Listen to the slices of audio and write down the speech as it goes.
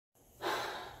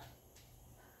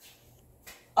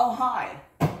Oh, hi.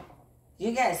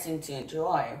 You guys seem to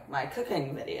enjoy my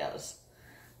cooking videos.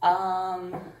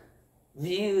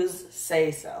 Views say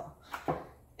so.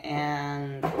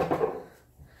 And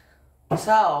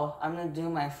so, I'm gonna do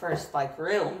my first,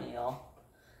 real meal.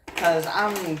 Because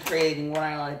I'm creating what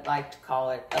I like to call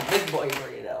it a big boy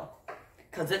burrito.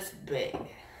 Because it's big.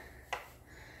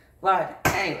 But,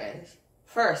 anyways,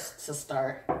 first to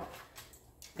start,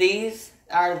 these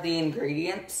are the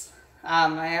ingredients.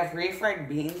 I have refried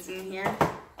beans in here,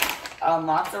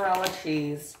 mozzarella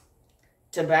cheese,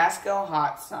 Tabasco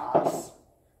hot sauce,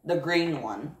 the green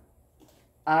one,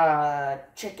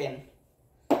 chicken,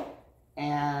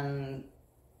 and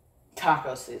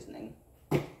taco seasoning.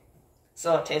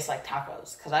 So it tastes like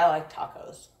tacos, because I like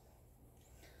tacos.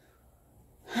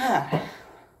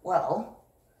 Well,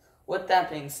 with that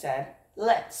being said,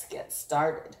 let's get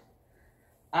started.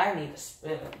 I need a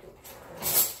spoon.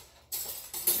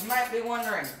 You might be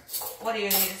wondering, what do you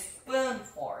need a spoon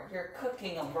for? You're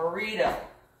cooking a burrito.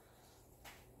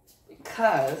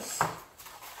 Because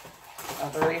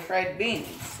of the refried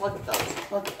beans. Look at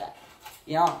those. Look at that.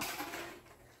 Yum.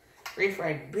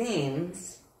 Refried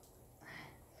beans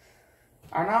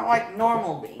are not like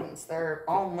normal beans. They're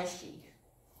all mushy.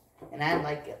 And I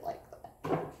like it like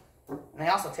that. And they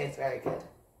also taste very good.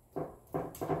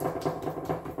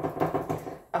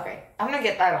 Okay, I'm gonna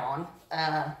get that on.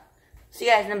 See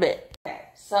you guys in a bit. Okay,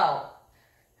 so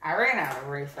I ran out of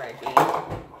refried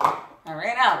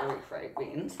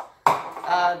beans.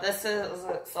 This is,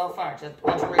 so far, just a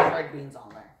bunch of refried beans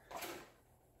on there.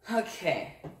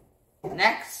 Okay,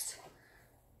 next,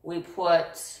 we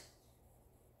put,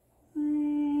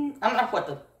 I'm gonna put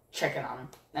the chicken on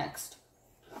next.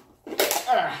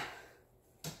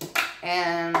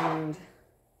 And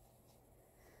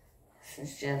this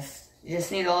is just, you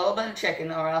just need a little bit of chicken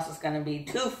or else it's gonna be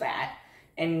too fat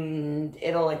and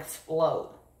it'll explode.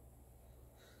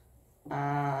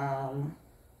 Yum,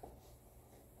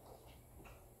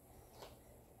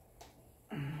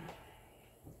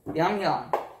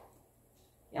 yum.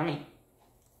 Yummy.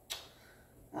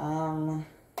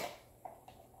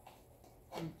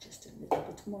 Just a little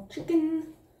bit more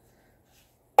chicken.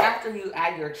 After you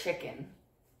add your chicken,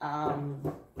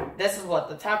 this is what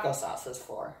the taco sauce is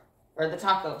for. Or the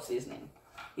taco seasoning.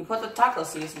 You put the taco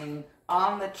seasoning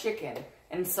on the chicken,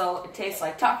 and so it tastes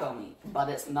like taco meat, but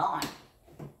it's not.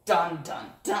 Dun,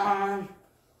 dun, dun.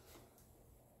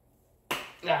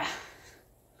 Ah.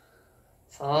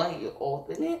 So you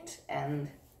open it, and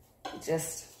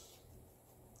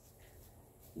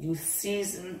you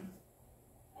season.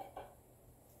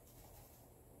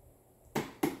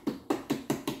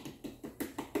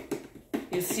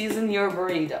 You season your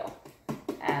burrito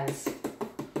as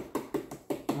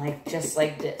just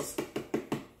like this.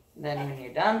 Then when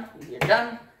you're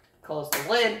done, close the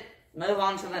lid, move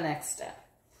on to the next step.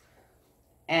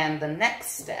 And the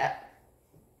next step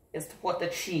is to put the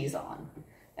cheese on.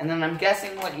 And then I'm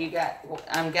guessing what you got,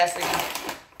 thank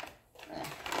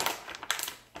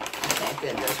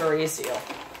goodness, a reseal.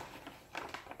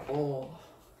 Oh,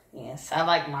 yes, I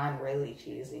like mine really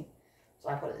cheesy. So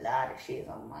I put a lot of cheese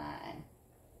on mine.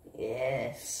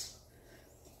 Yes.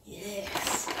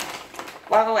 Yes.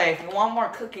 By the way, if you want more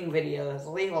cooking videos,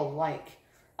 leave a like.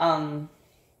 I'll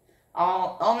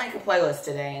make a playlist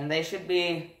today, and they should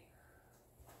be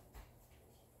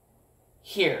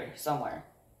here somewhere.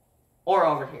 Or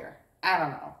over here. I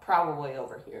don't know. Probably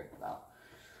over here, though.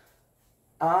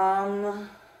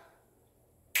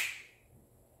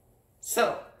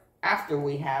 So, after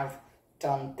we have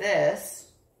done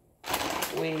this,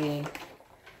 we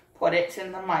put it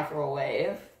in the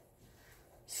microwave.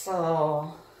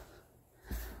 So,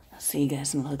 I'll see you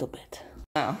guys in a little bit.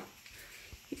 So,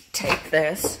 you take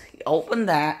this, you open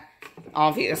that,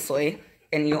 obviously,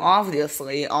 and you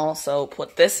obviously also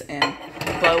put this in.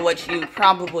 But what you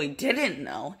probably didn't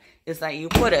know is that you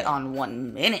put it on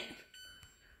 1 minute.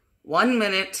 1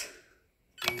 minute,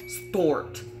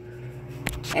 stored.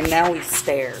 And now we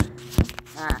stare.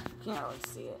 Can't really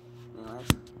see it. Anyways.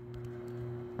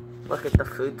 Look at the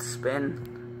food spin.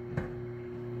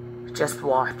 Just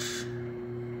watch.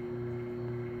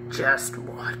 Just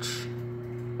watch.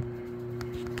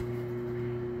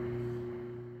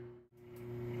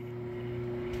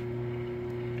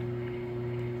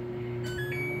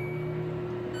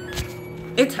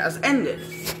 It has ended.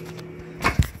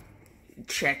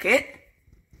 Check it.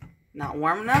 Not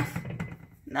warm enough?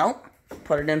 Nope.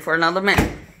 Put it in for another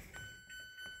minute.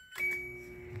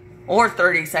 Or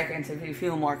 30 seconds if you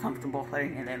feel more comfortable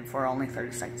putting it in for only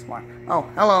 30 seconds more. Oh,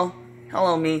 hello.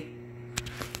 Hello, me.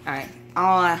 Alright,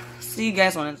 I'll see you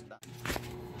guys when it's done.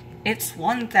 It's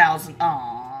 1,000.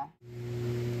 Aww.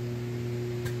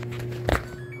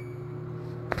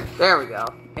 There we go.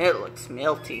 It looks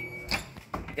melty.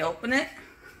 You open it.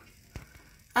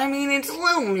 I mean, it's a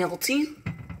little melty.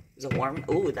 Is it warm?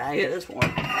 Ooh, that is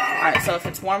warm. Alright, so if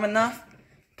it's warm enough,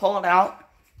 pull it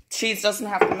out. Cheese doesn't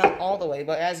have to melt all the way,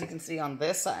 but as you can see on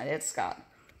this side, it's got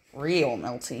real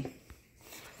melty.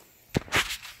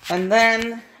 And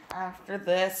then, after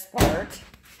this part,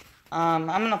 I'm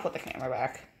going to put the camera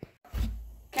back.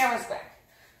 Camera's back.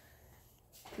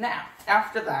 Now,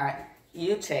 after that,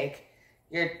 you take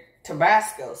your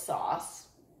Tabasco sauce.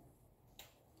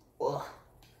 Ugh.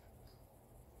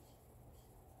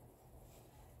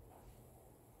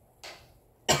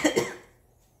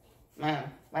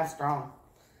 Man, that's strong.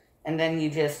 And then you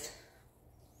just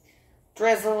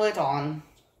drizzle it on.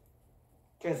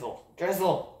 Drizzle.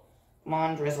 Drizzle. Come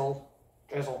on, drizzle.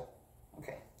 Drizzle.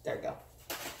 Okay, there we go.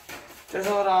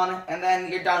 Drizzle it on, and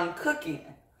then you're done cooking it.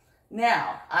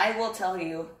 Now, I will tell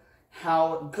you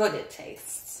how good it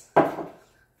tastes.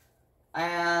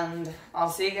 And I'll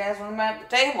see you guys when I'm at the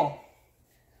table.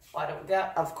 But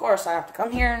of course, I have to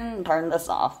come here and turn this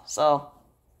off. So,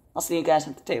 I'll see you guys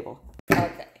at the table.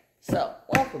 Okay, so,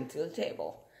 welcome to the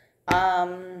table.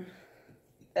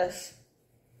 This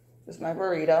is my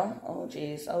burrito. Oh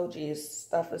geez,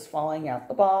 stuff is falling out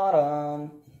the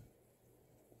bottom.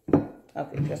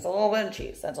 Okay, just a little bit of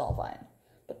cheese, that's all fine.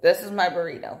 But this is my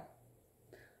burrito.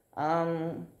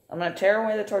 I'm gonna tear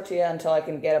away the tortilla until I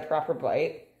can get a proper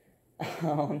bite.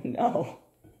 Oh no.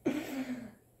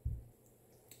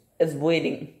 It's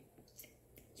waiting.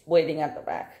 It's waiting at the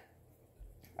back.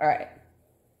 Alright.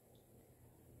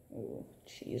 Ooh,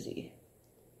 cheesy.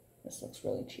 This looks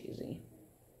really cheesy.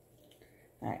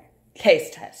 Alright.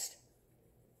 Taste test.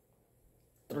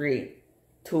 3,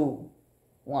 2,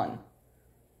 1.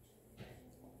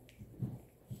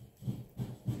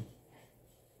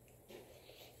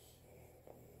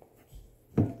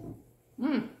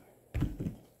 Mmm.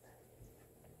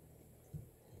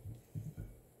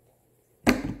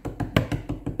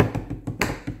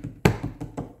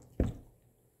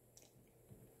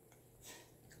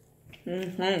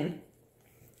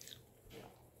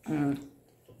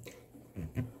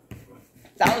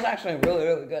 That was actually really,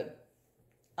 really good.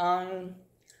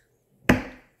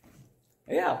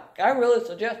 Yeah, I really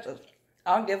suggest it.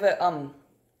 I'll give it,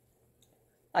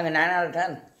 like a 9 out of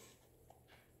 10.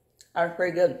 That was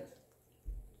pretty good.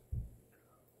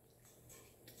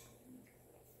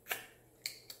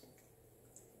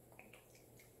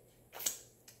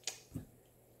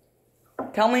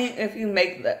 Tell me if you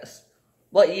make this,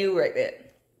 what you rate it.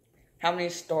 How many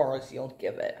stars you'll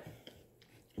give it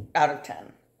out of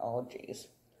 10. Oh, jeez.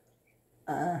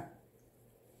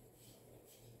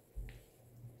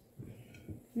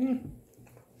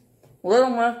 Little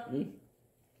musky.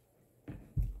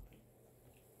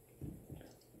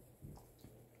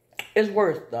 It's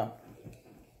worth, though.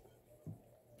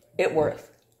 It worth.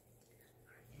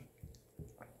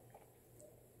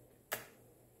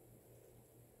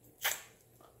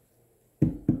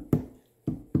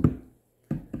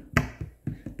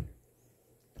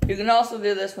 You can also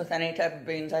do this with any type of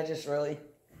beans. I just really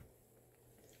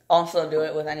also do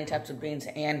it with any types of beans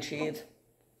and cheese.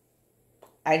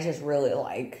 I just really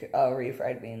like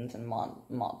refried beans and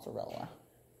mozzarella.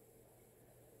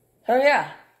 So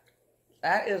yeah,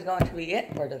 that is going to be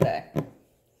it for today.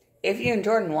 If you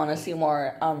enjoyed and want to see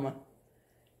more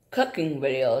cooking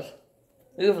videos,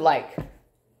 leave a like.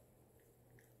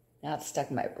 Now it's stuck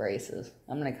in my braces.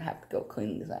 I'm gonna have to go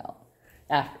clean these out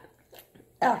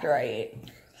after I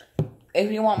eat. If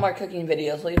you want more cooking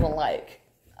videos, leave a like.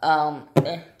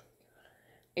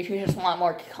 If you just want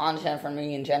more content from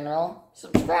me in general,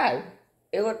 subscribe.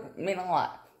 It would mean a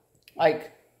lot.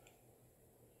 Like,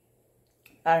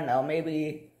 I don't know,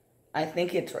 maybe, I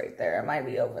think it's right there. It might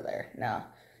be over there. No,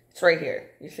 it's right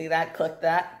here. You see that? Click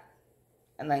that,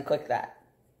 and then click that.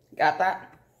 Got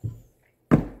that?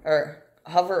 Or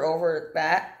hover over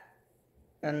that,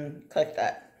 and click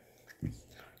that.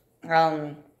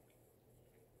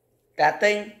 That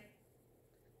thing,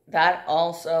 that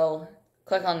also,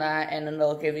 click on that, and then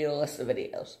they'll give you a list of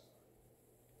videos.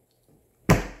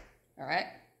 Alright?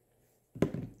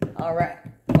 Alright.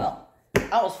 Well,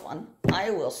 that was fun.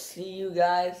 I will see you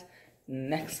guys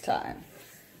next time.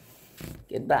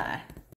 Goodbye.